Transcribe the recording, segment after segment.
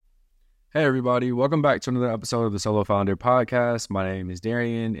Hey everybody, welcome back to another episode of the Solo Founder Podcast. My name is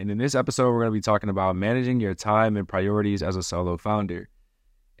Darian, and in this episode, we're going to be talking about managing your time and priorities as a solo founder.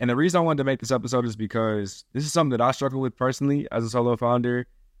 And the reason I wanted to make this episode is because this is something that I struggle with personally as a solo founder,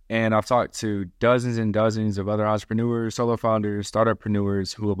 and I've talked to dozens and dozens of other entrepreneurs, solo founders,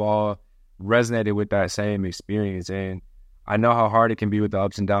 startuppreneurs who have all resonated with that same experience. And I know how hard it can be with the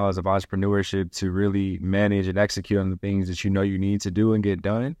ups and downs of entrepreneurship to really manage and execute on the things that you know you need to do and get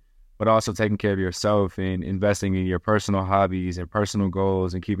done, but also taking care of yourself and investing in your personal hobbies and personal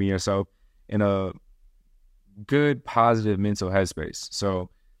goals and keeping yourself in a good, positive mental headspace. So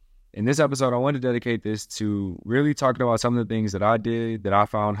in this episode, I want to dedicate this to really talking about some of the things that I did that I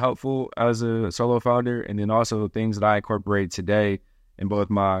found helpful as a solo founder, and then also things that I incorporate today in both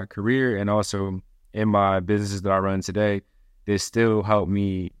my career and also in my businesses that I run today that still help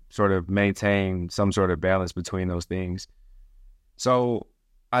me sort of maintain some sort of balance between those things. So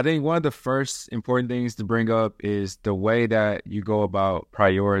I think one of the first important things to bring up is the way that you go about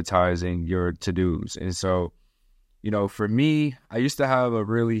prioritizing your to-dos. And so, for me, I used to have a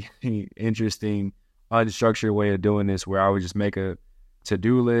really interesting, unstructured way of doing this where I would just make a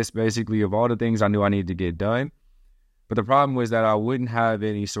to-do list, basically, of all the things I knew I needed to get done. But the problem was that I wouldn't have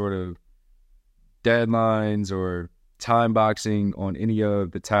any sort of deadlines or time boxing on any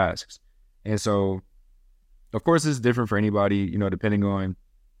of the tasks. And so, of course, it's different for anybody, depending on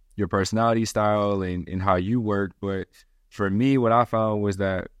your personality style and how you work. But for me, what I found was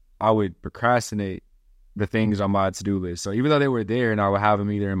that I would procrastinate the things on my to-do list. So even though they were there and I would have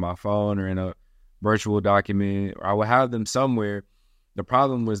them either in my phone or in a virtual document, or I would have them somewhere, the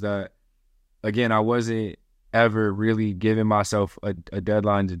problem was that, again, I wasn't ever really giving myself a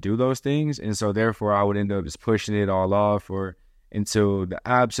deadline to do those things. And so therefore I would end up just pushing it all off or until the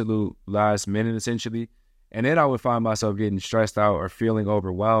absolute last minute, essentially. And then I would find myself getting stressed out or feeling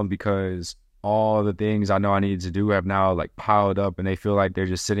overwhelmed because all the things I know I needed to do have now piled up and they feel like they're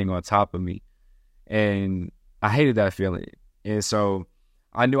just sitting on top of me. And I hated that feeling. And so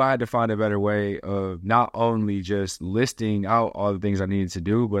I knew I had to find a better way of not only just listing out all the things I needed to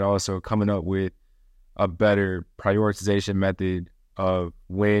do, but also coming up with a better prioritization method of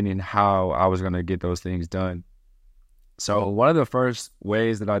when and how I was going to get those things done. So one of the first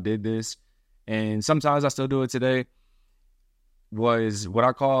ways that I did this, and sometimes I still do it today, was what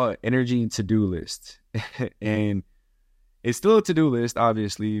I call an energy to-do list. And it's still a to-do list,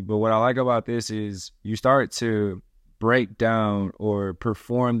 obviously, but what I like about this is you start to break down or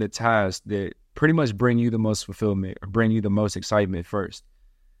perform the tasks that pretty much bring you the most fulfillment or bring you the most excitement first.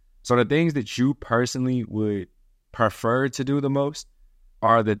 So the things that you personally would prefer to do the most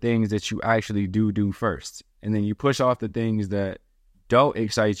are the things that you actually do first. And then you push off the things that don't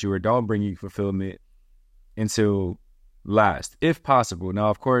excite you or don't bring you fulfillment until last, if possible. Now,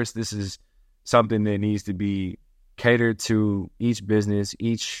 of course, this is something that needs to be catered to each business,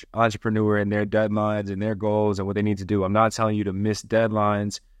 each entrepreneur and their deadlines and their goals and what they need to do. I'm not telling you to miss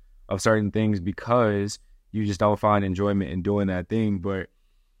deadlines of certain things because you just don't find enjoyment in doing that thing. But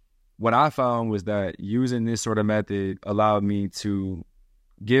what I found was that using this sort of method allowed me to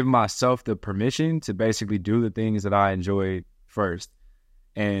give myself the permission to basically do the things that I enjoyed first.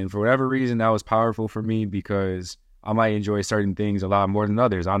 And for whatever reason, that was powerful for me because I might enjoy certain things a lot more than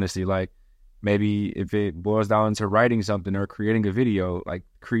others, honestly. Like maybe if it boils down to writing something or creating a video, like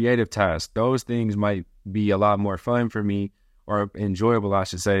creative tasks, those things might be a lot more fun for me or enjoyable, I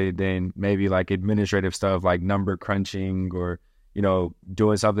should say, than maybe like administrative stuff like number crunching or,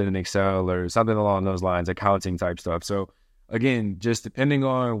 doing something in Excel or something along those lines, accounting type stuff. So again, just depending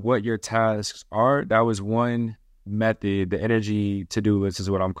on what your tasks are, that was one method. The energy to-do list is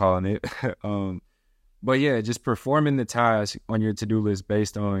what I'm calling it. But yeah, just performing the task on your to-do list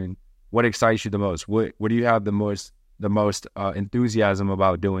based on what excites you the most. What do you have the most enthusiasm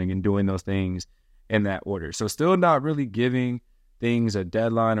about doing, and doing those things in that order. So still not really giving things a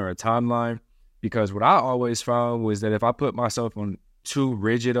deadline or a timeline, because what I always found was that if I put myself on too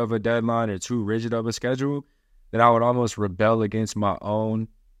rigid of a deadline or too rigid of a schedule, then I would almost rebel against my own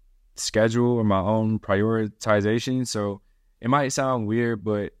schedule or my own prioritization. So it might sound weird,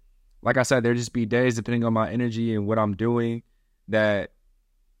 but like I said, there just be days, depending on my energy and what I'm doing, that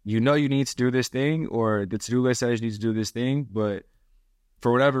you need to do this thing, or the to-do list says you need to do this thing, but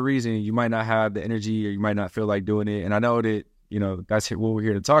for whatever reason, you might not have the energy or you might not feel like doing it. And I know that, that's what we're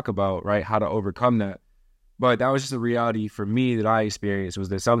here to talk about, right? How to overcome that. But that was just a reality for me that I experienced, was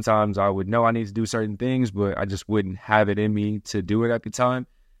that sometimes I would know I need to do certain things, but I just wouldn't have it in me to do it at the time.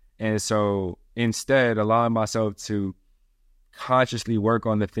 And so instead, allowing myself to consciously work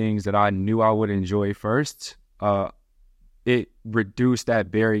on the things that I knew I would enjoy first it reduced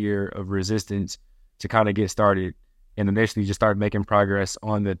that barrier of resistance to kind of get started and initially just start making progress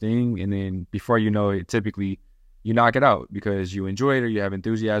on the thing. And then before you know it, typically you knock it out because you enjoy it or you have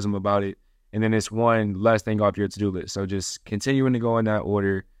enthusiasm about it. And then it's one less thing off your to-do list. So just continuing to go in that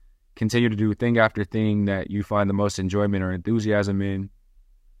order, continue to do thing after thing that you find the most enjoyment or enthusiasm in,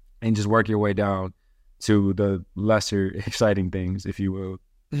 and just work your way down to the lesser exciting things, if you will.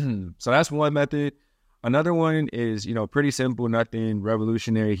 So that's one method. Another one is, pretty simple, nothing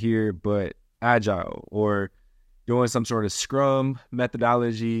revolutionary here, but agile or doing some sort of Scrum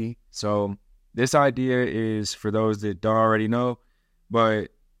methodology. So this idea is for those that don't already know, but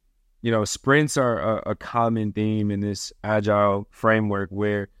sprints are a common theme in this agile framework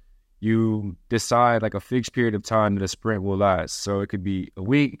where you decide like a fixed period of time that a sprint will last. So it could be a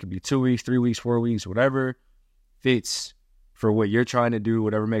week, it could be 2 weeks, 3 weeks, 4 weeks, whatever fits for what you're trying to do,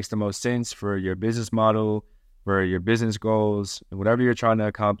 whatever makes the most sense for your business model, for your business goals, whatever you're trying to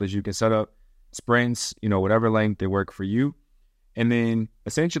accomplish. You can set up sprints, whatever length they work for you. And then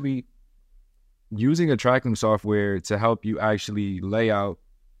essentially using a tracking software to help you actually lay out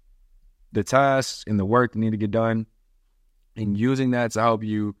the tasks and the work that need to get done, and using that to help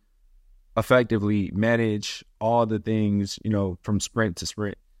you effectively manage all the things, from sprint to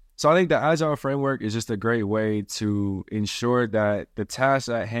sprint. So I think the Agile framework is just a great way to ensure that the tasks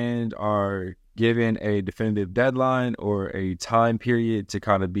at hand are given a definitive deadline or a time period to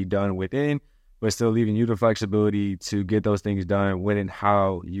kind of be done within, but still leaving you the flexibility to get those things done when and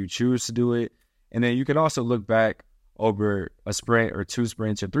how you choose to do it. And then you can also look back over a sprint or 2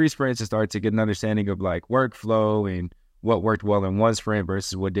 sprints or 3 sprints and start to get an understanding of like workflow and what worked well in one sprint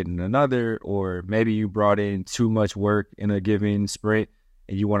versus what didn't in another. Or maybe you brought in too much work in a given sprint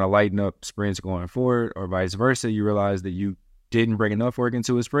and you want to lighten up sprints going forward, or vice versa. You realize that you didn't bring enough work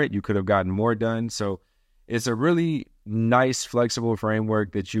into a sprint. You could have gotten more done. So it's a really nice, flexible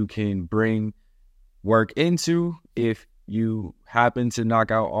framework that you can bring work into. If you happen to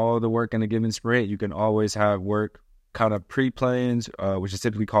knock out all the work in a given sprint, you can always have work kind of pre-planned, which is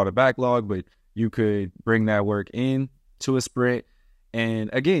typically called a backlog, but you could bring that work in to a sprint. And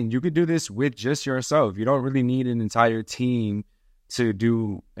again, you could do this with just yourself. You don't really need an entire team to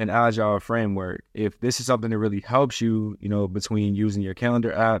do an agile framework. If this is something that really helps you, between using your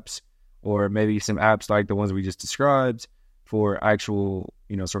calendar apps or maybe some apps like the ones we just described for actual,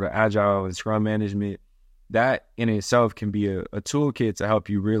 sort of agile and Scrum management, that in itself can be a toolkit to help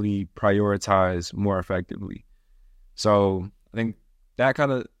you really prioritize more effectively. So I think that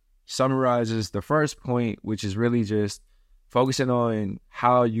kind of summarizes the first point, which is really just focusing on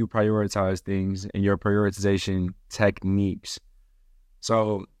how you prioritize things and your prioritization techniques.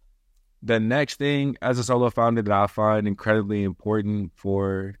 So the next thing as a solo founder that I find incredibly important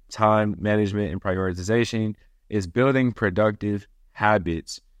for time management and prioritization is building productive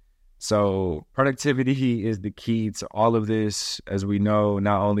habits. So productivity is the key to all of this, as we know,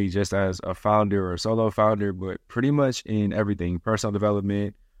 not only just as a founder or solo founder, but pretty much in everything: personal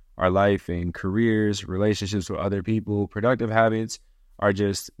development, our life and careers, relationships with other people. Productive habits are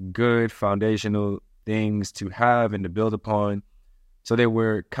just good foundational things to have and to build upon so that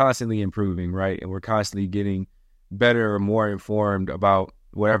we're constantly improving, right? And we're constantly getting better or more informed about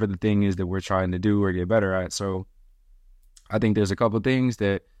whatever the thing is that we're trying to do or get better at. So I think there's a couple of things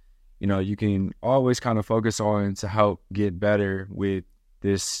that you can always kind of focus on to help get better with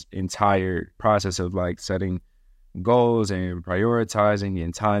this entire process of like setting goals and prioritizing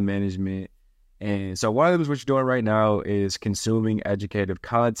and time management. And so one of them is what you're doing right now is consuming educative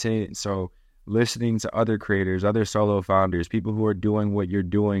content. So listening to other creators, other solo founders, people who are doing what you're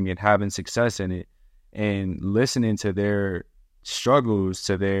doing and having success in it, and listening to their struggles,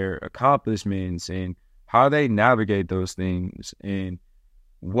 to their accomplishments and how they navigate those things, and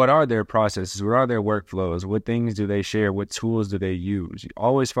what are their processes, what are their workflows, what things do they share, what tools do they use.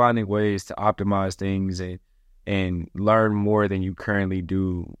 Always finding ways to optimize things and learn more than you currently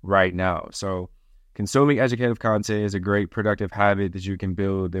do right now. So consuming educative content is a great productive habit that you can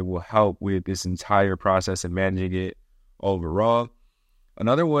build that will help with this entire process and managing it overall.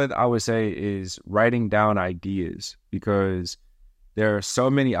 Another one I would say is writing down ideas, because there are so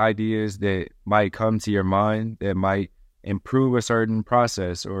many ideas that might come to your mind that might improve a certain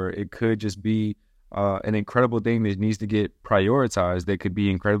process, or it could just be an incredible thing that needs to get prioritized that could be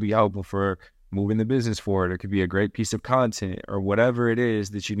incredibly helpful for moving the business forward. It could be a great piece of content or whatever it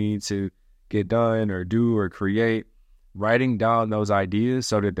is that you need to get done or do or create. Writing down those ideas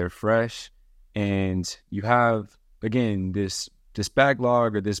so that they're fresh and you have, again, this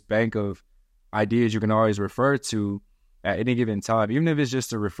backlog or this bank of ideas you can always refer to at any given time, even if it's just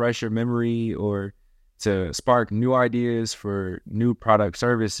to refresh your memory or to spark new ideas for new product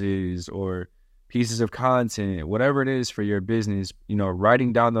services or pieces of content, whatever it is for your business.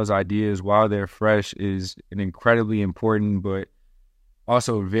 Writing down those ideas while they're fresh is an incredibly important but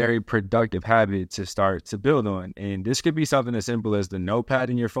also very productive habit to start to build on. And this could be something as simple as the notepad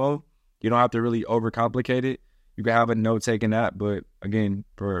in your phone. You don't have to really overcomplicate it. You can have a note-taking app, but again,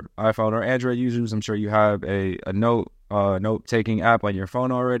 for iPhone or Android users, I'm sure you have a note-taking app on your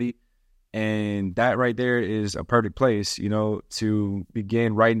phone already. And that right there is a perfect place, to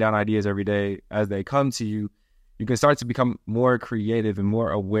begin writing down ideas every day as they come to you. You can start to become more creative and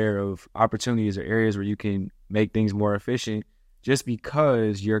more aware of opportunities or areas where you can make things more efficient just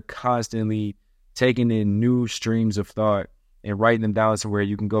because you're constantly taking in new streams of thought and writing them down to where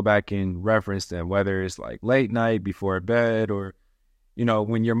you can go back and reference them, whether it's like late night before bed or,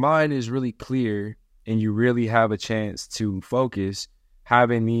 when your mind is really clear and you really have a chance to focus.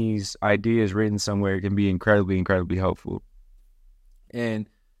 Having these ideas written somewhere can be incredibly, incredibly helpful. And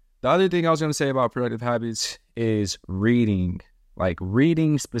the other thing I was going to say about productive habits is reading. Like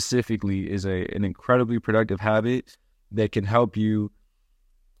reading specifically is an incredibly productive habit that can help you,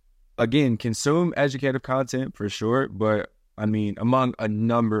 again, consume educative content for sure. But I mean, among a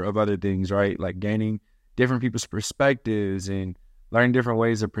number of other things, right? Like gaining different people's perspectives and learning different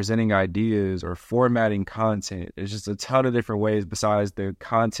ways of presenting ideas or formatting content. There's just a ton of different ways besides the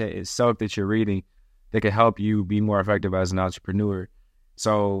content itself that you're reading that can help you be more effective as an entrepreneur.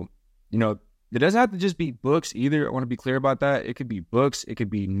 So, it doesn't have to just be books either. I want to be clear about that. It could be books. It could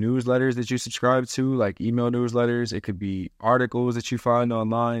be newsletters that you subscribe to, like email newsletters. It could be articles that you find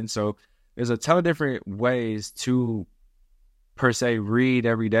online. So there's a ton of different ways to, per se, read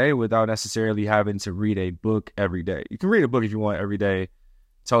every day without necessarily having to read a book every day. You can read a book if you want every day,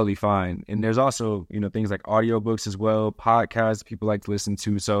 totally fine. And there's also, things like audiobooks as well, podcasts people like to listen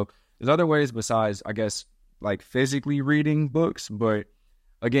to. So there's other ways besides, I guess, like physically reading books. But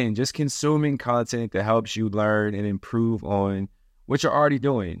again, just consuming content that helps you learn and improve on what you're already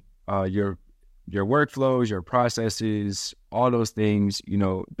doing, your workflows, your processes, all those things.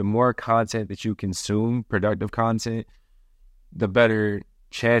 The more content that you consume, productive content, the better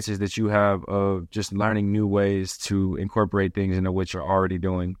chances that you have of just learning new ways to incorporate things into what you're already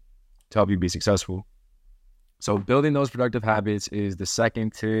doing to help you be successful. So building those productive habits is the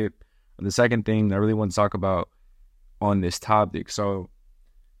second tip, the second thing I really want to talk about on this topic. So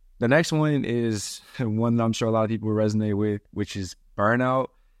the next one is one that I'm sure a lot of people will resonate with, which is burnout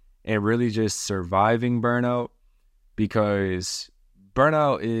and really just surviving burnout, because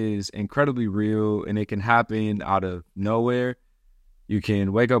burnout is incredibly real and it can happen out of nowhere. You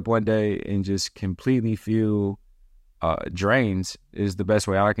can wake up one day and just completely feel drained is the best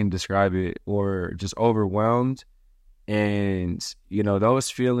way I can describe it, or just overwhelmed. And, those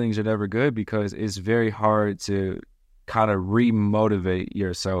feelings are never good because it's very hard to kind of re-motivate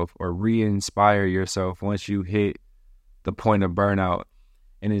yourself or re-inspire yourself once you hit the point of burnout.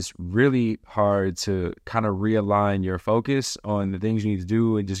 And it's really hard to kind of realign your focus on the things you need to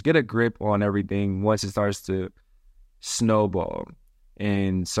do and just get a grip on everything once it starts to snowball.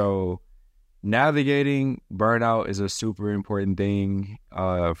 And so navigating burnout is a super important thing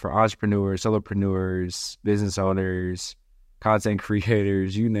for entrepreneurs, solopreneurs, business owners, content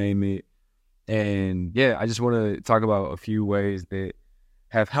creators, you name it. And yeah, I just want to talk about a few ways that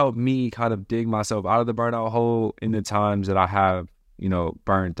have helped me kind of dig myself out of the burnout hole in the times that I have,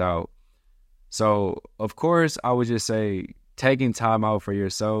 burnt out. So of course, I would just say taking time out for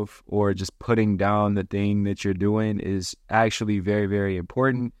yourself or just putting down the thing that you're doing is actually very, very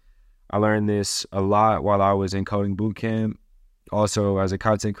important. I learned this a lot while I was in coding bootcamp. Also, as a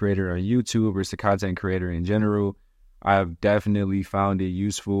content creator on YouTube or as a content creator in general, I've definitely found it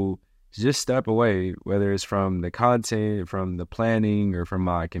useful to just step away, whether it's from the content, from the planning, or from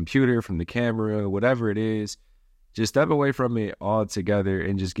my computer, from the camera, whatever it is. Just step away from it altogether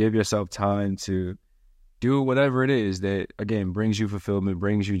and just give yourself time to do whatever it is that, again, brings you fulfillment,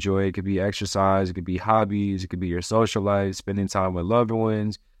 brings you joy. It could be exercise, it could be hobbies, it could be your social life, spending time with loved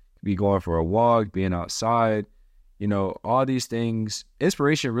ones, it could be going for a walk, being outside. All these things,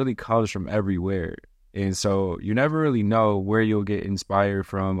 inspiration really comes from everywhere. And so you never really know where you'll get inspired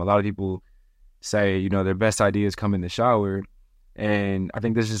from. A lot of people say, their best ideas come in the shower. And I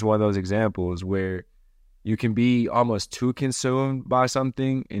think this is one of those examples where you can be almost too consumed by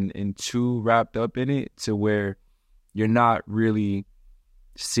something and too wrapped up in it to where you're not really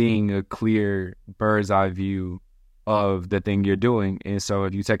seeing a clear bird's eye view of the thing you're doing. And so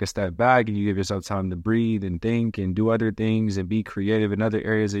if you take a step back and you give yourself time to breathe and think and do other things and be creative in other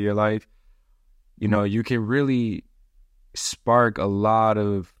areas of your life, you can really spark a lot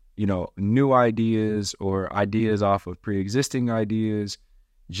of new ideas or ideas off of pre-existing ideas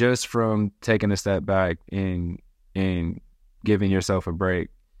just from taking a step back and giving yourself a break.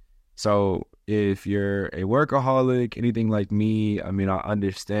 So if you're a workaholic, anything like me, I mean, I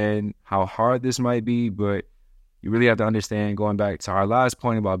understand how hard this might be, but you really have to understand, going back to our last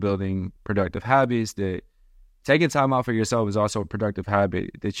point about building productive habits, that taking time out for yourself is also a productive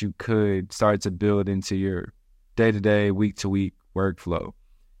habit that you could start to build into your day-to-day, week-to-week workflow.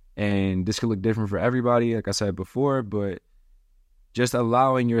 And this could look different for everybody, like I said before, but just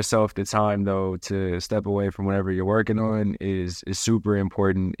allowing yourself the time, though, to step away from whatever you're working on is super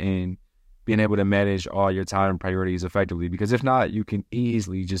important in being able to manage all your time priorities effectively. Because if not, you can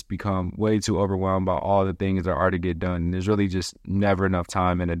easily just become way too overwhelmed by all the things that are to get done. And there's really just never enough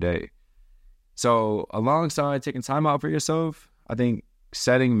time in a day. So alongside taking time out for yourself, I think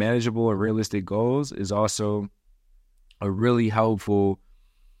setting manageable and realistic goals is also a really helpful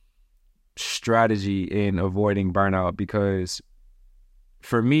strategy in avoiding burnout, because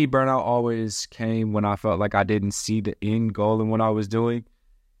for me, burnout always came when I felt like I didn't see the end goal in what I was doing.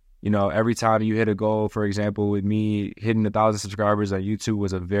 Every time you hit a goal, for example, with me, hitting 1,000 subscribers on YouTube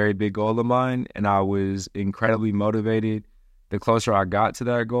was a very big goal of mine, and I was incredibly motivated the closer I got to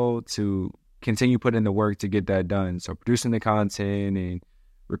that goal to continue putting in the work to get that done. So producing the content and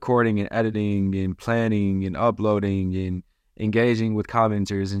recording and editing and planning and uploading and engaging with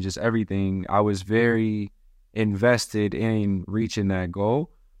commenters and just everything, I was very invested in reaching that goal.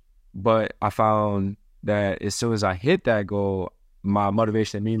 But I found that as soon as I hit that goal, my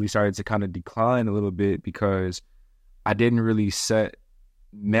motivation immediately started to kind of decline a little bit, because I didn't really set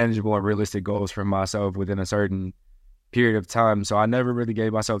manageable and realistic goals for myself within a certain period of time. So I never really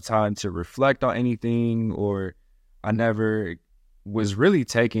gave myself time to reflect on anything, or I never was really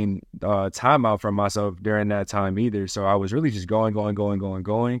taking time out from myself during that time either. So I was really just going.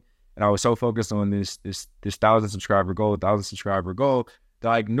 And I was so focused on this 1,000 subscriber goal, that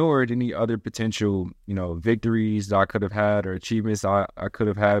I ignored any other potential, victories that I could have had or achievements I could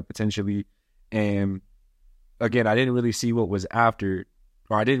have had potentially. And again, I didn't really see what was after,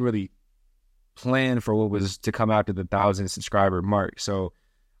 or I didn't really plan for what was to come after the 1,000 subscriber mark. So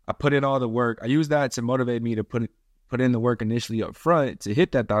I put in all the work. I used that to motivate me to put in the work initially up front to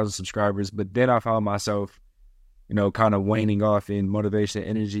hit that 1,000 subscribers. But then I found myself, kind of waning off in motivation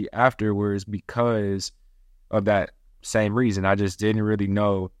and energy afterwards because of that same reason. I just didn't really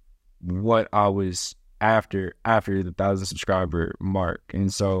know what I was after the 1,000 subscriber mark.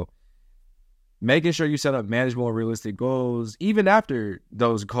 And so making sure you set up manageable and realistic goals, even after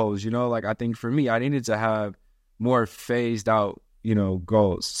those goals, I think for me, I needed to have more phased out,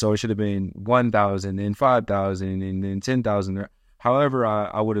 goals. So it should have been 1,000 and 5,000 and then 10,000, or however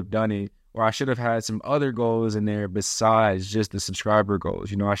I would have done it. Or I should have had some other goals in there besides just the subscriber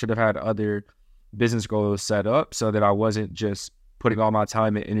goals. I should have had other business goals set up so that I wasn't just putting all my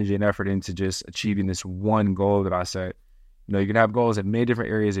time and energy and effort into just achieving this one goal that I set. You can have goals in many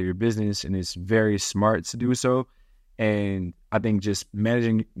different areas of your business, and it's very smart to do so. And I think just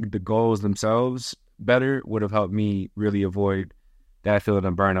managing the goals themselves better would have helped me really avoid that feeling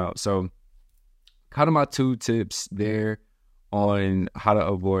of burnout. So kind of my 2 tips there on how to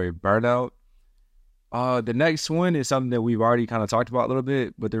avoid burnout. The next one is something that we've already kind of talked about a little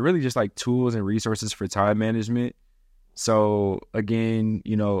bit, but they're really just like tools and resources for time management. So again,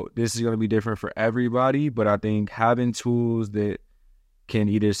 this is going to be different for everybody, but I think having tools that can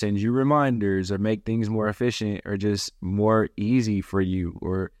either send you reminders or make things more efficient or just more easy for you,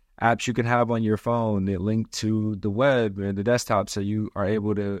 or apps you can have on your phone that link to the web and the desktop, so you are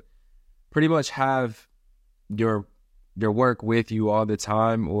able to pretty much have your work with you all the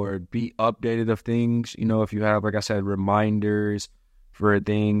time, or be updated of things. If you have, like I said, reminders for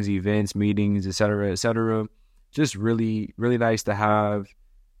things, events, meetings, etc., just really, really nice to have.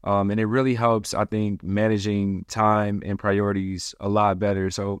 And it really helps, I think, managing time and priorities a lot better.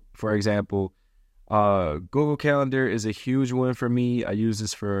 So, for example, Google Calendar is a huge one for me. I use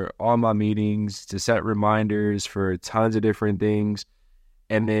this for all my meetings, to set reminders for tons of different things.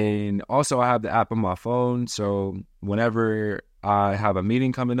 And then also I have the app on my phone. So whenever I have a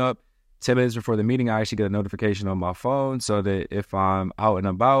meeting coming up, 10 minutes before the meeting, I actually get a notification on my phone, so that if I'm out and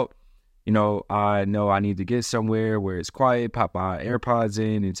about, I know I need to get somewhere where it's quiet, pop my AirPods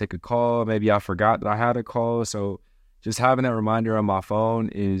in and take a call. Maybe I forgot that I had a call. So just having that reminder on my phone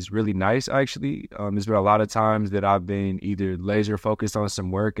is really nice, actually. There's been a lot of times that I've been either laser focused on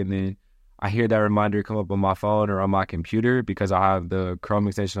some work, and then I hear that reminder come up on my phone or on my computer, because I have the Chrome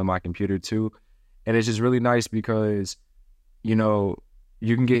extension on my computer too. And it's just really nice because, you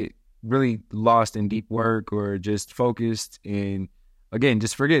can get really lost in deep work or just focused, and again,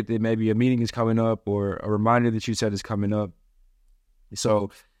 just forget that maybe a meeting is coming up or a reminder that you said is coming up.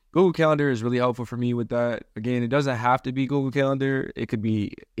 So Google Calendar is really helpful for me with that. Again, it doesn't have to be Google Calendar. It could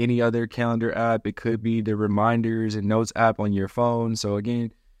be any other calendar app. It could be the reminders and notes app on your phone. So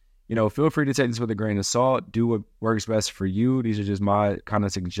again, feel free to take this with a grain of salt. Do what works best for you. These are just my kind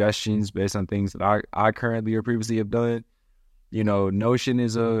of suggestions based on things that I currently or previously have done. Notion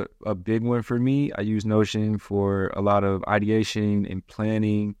is a big one for me. I use Notion for a lot of ideation and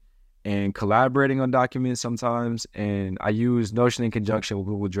planning and collaborating on documents sometimes. And I use Notion in conjunction with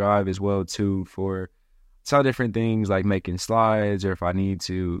Google Drive as well too for some different things like making slides, or if I need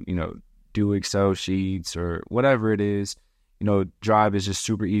to, do Excel sheets or whatever it is. Drive is just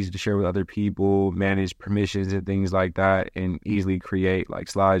super easy to share with other people, manage permissions and things like that, and easily create like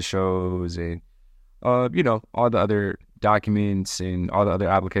slideshows and, all the other documents and all the other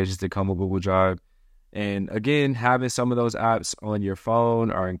applications that come with Google Drive. And again, having some of those apps on your phone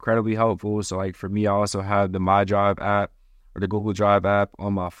are incredibly helpful. So like for me, I also have the My Drive app or the Google Drive app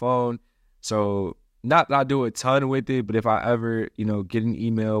on my phone. So not that I do a ton with it, but if I ever, get an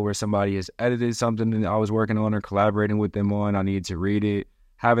email where somebody has edited something that I was working on or collaborating with them on, I need to read it.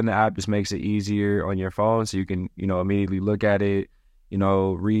 Having the app just makes it easier on your phone so you can, immediately look at it,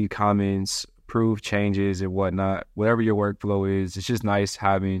 read comments, approve changes and whatnot. Whatever your workflow is, it's just nice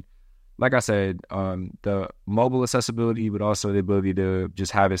having, like I said, the mobile accessibility, but also the ability to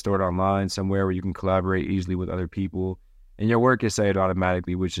just have it stored online somewhere where you can collaborate easily with other people. And your work is saved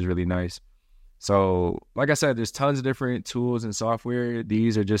automatically, which is really nice. So, like I said, there's tons of different tools and software.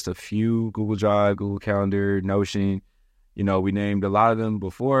 These are just a few: Google Drive, Google Calendar, Notion. We named a lot of them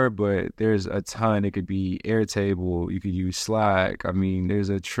before, but there's a ton. It could be Airtable. You could use Slack. I mean, there's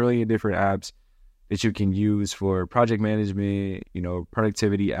a trillion different apps that you can use for project management,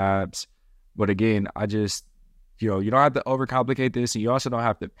 productivity apps. But again, I just, you don't have to overcomplicate this, and you also don't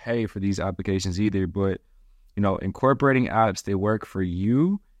have to pay for these applications either. But, incorporating apps that work for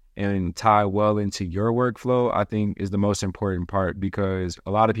you and tie well into your workflow, I think is the most important part, because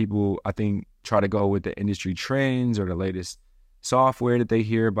a lot of people, I think, try to go with the industry trends or the latest software that they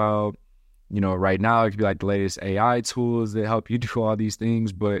hear about. Right now, it could be like the latest AI tools that help you do all these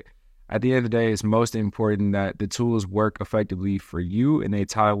things. But at the end of the day, it's most important that the tools work effectively for you and they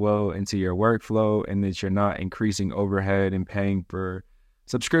tie well into your workflow, and that you're not increasing overhead and paying for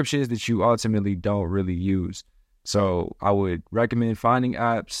subscriptions that you ultimately don't really use. So I would recommend finding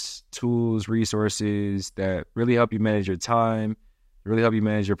apps, tools, resources that really help you manage your time, really help you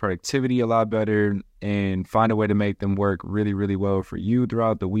manage your productivity a lot better, and find a way to make them work really, really well for you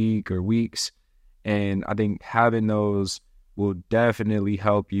throughout the week or weeks. And I think having those will definitely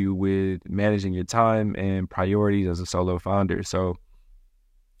help you with managing your time and priorities as a solo founder. So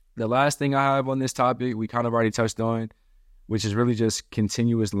the last thing I have on this topic, we kind of already touched on, which is really just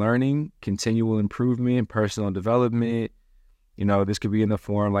continuous learning, continual improvement, personal development. This could be in the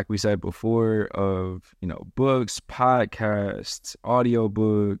form, like we said before, of, books, podcasts,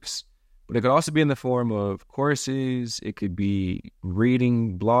 audiobooks, but it could also be in the form of courses. It could be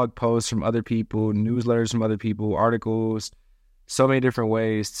reading blog posts from other people, newsletters from other people, articles, so many different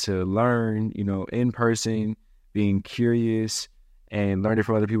ways to learn, in person, being curious and learning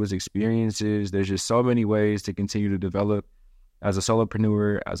from other people's experiences. There's just so many ways to continue to develop as a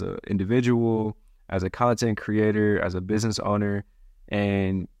solopreneur, as an individual, as a content creator, as a business owner.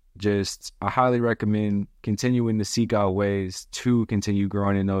 And just, I highly recommend continuing to seek out ways to continue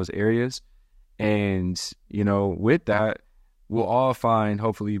growing in those areas. And, with that, we'll all find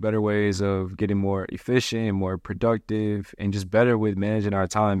hopefully better ways of getting more efficient, more productive, and just better with managing our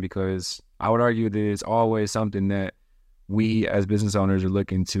time, because I would argue that it's always something that we as business owners are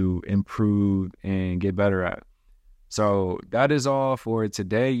looking to improve and get better at. So that is all for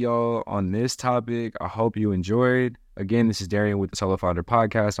today, y'all, on this topic. I hope you enjoyed. Again, this is Darian with the Solo Founder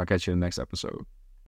Podcast. I'll catch you in the next episode.